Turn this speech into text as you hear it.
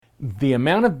The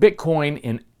amount of Bitcoin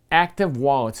in active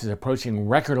wallets is approaching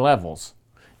record levels.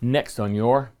 Next on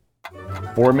your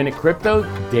 4-Minute Crypto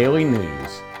Daily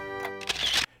News.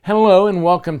 Hello and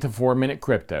welcome to 4-Minute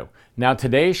Crypto. Now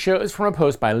today's show is from a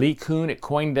post by Lee Kuhn at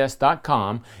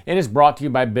Coindesk.com and is brought to you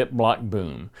by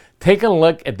BitBlockBoom. Take a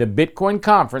look at the Bitcoin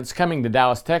conference coming to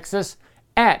Dallas, Texas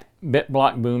at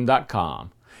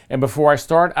BitBlockBoom.com. And before I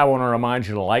start, I want to remind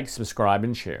you to like, subscribe,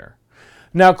 and share.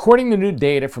 Now, according to new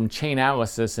data from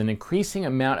Chainalysis, an increasing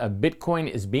amount of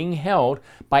Bitcoin is being held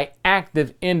by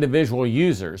active individual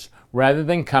users rather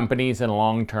than companies and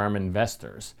long-term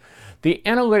investors. The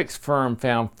analytics firm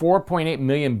found 4.8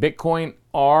 million Bitcoin,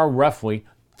 or roughly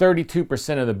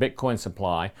 32% of the Bitcoin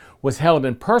supply, was held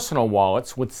in personal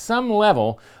wallets with some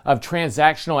level of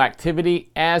transactional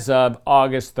activity as of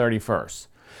August 31st.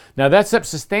 Now, that's up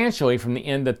substantially from the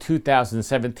end of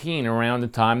 2017, around the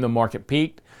time the market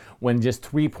peaked, when just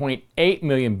 3.8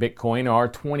 million Bitcoin, or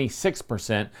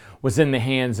 26%, was in the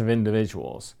hands of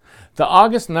individuals. The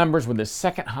August numbers were the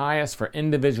second highest for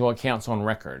individual accounts on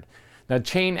record. Now,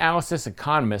 Chainalysis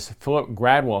economist Philip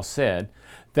Gradwell said,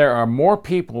 there are more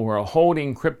people who are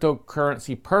holding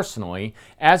cryptocurrency personally.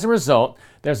 As a result,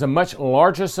 there's a much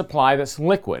larger supply that's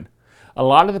liquid. A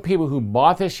lot of the people who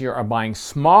bought this year are buying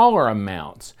smaller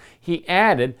amounts. He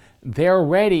added, they're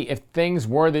ready if things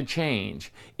were to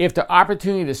change. If the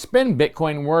opportunity to spend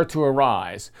Bitcoin were to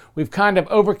arise, we've kind of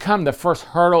overcome the first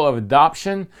hurdle of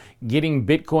adoption, getting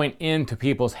Bitcoin into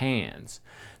people's hands.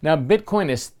 Now, Bitcoin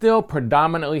is still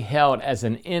predominantly held as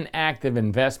an inactive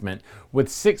investment, with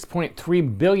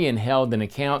 6.3 billion held in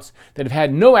accounts that have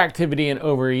had no activity in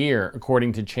over a year,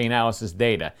 according to Chainalysis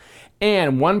data.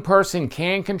 And one person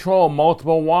can control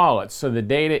multiple wallets, so the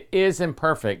data is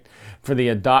imperfect for the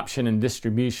adoption and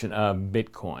distribution of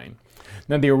Bitcoin.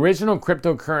 Now, the original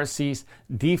cryptocurrency's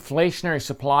deflationary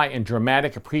supply and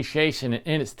dramatic appreciation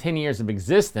in its 10 years of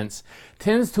existence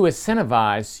tends to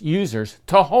incentivize users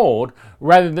to hold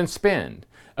rather than spend.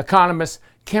 Economist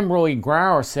Kimberly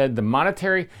Grauer said the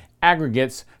monetary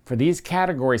aggregates for these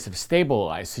categories have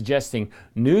stabilized, suggesting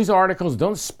news articles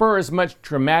don't spur as much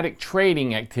dramatic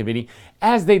trading activity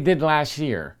as they did last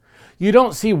year. You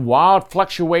don't see wild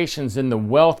fluctuations in the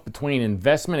wealth between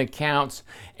investment accounts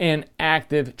and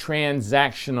active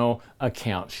transactional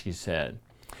accounts, she said.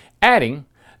 Adding,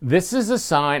 this is a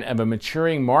sign of a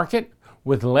maturing market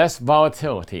with less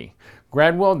volatility.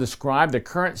 Gradwell described the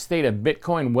current state of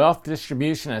Bitcoin wealth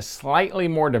distribution as slightly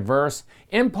more diverse,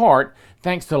 in part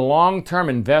thanks to long-term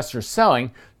investors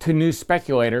selling to new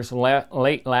speculators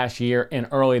late last year and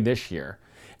early this year.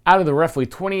 Out of the roughly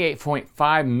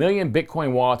 28.5 million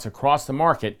Bitcoin wallets across the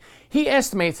market, he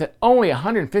estimates that only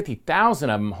 150,000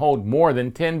 of them hold more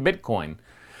than 10 Bitcoin.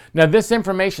 Now, this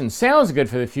information sounds good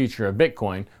for the future of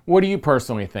Bitcoin. What do you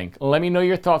personally think? Let me know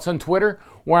your thoughts on Twitter,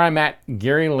 where I'm at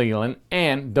Gary Leland.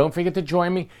 And don't forget to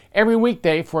join me every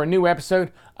weekday for a new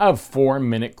episode of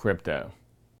 4-Minute Crypto.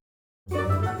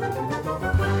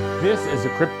 This is a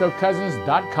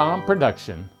CryptoCousins.com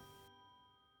production.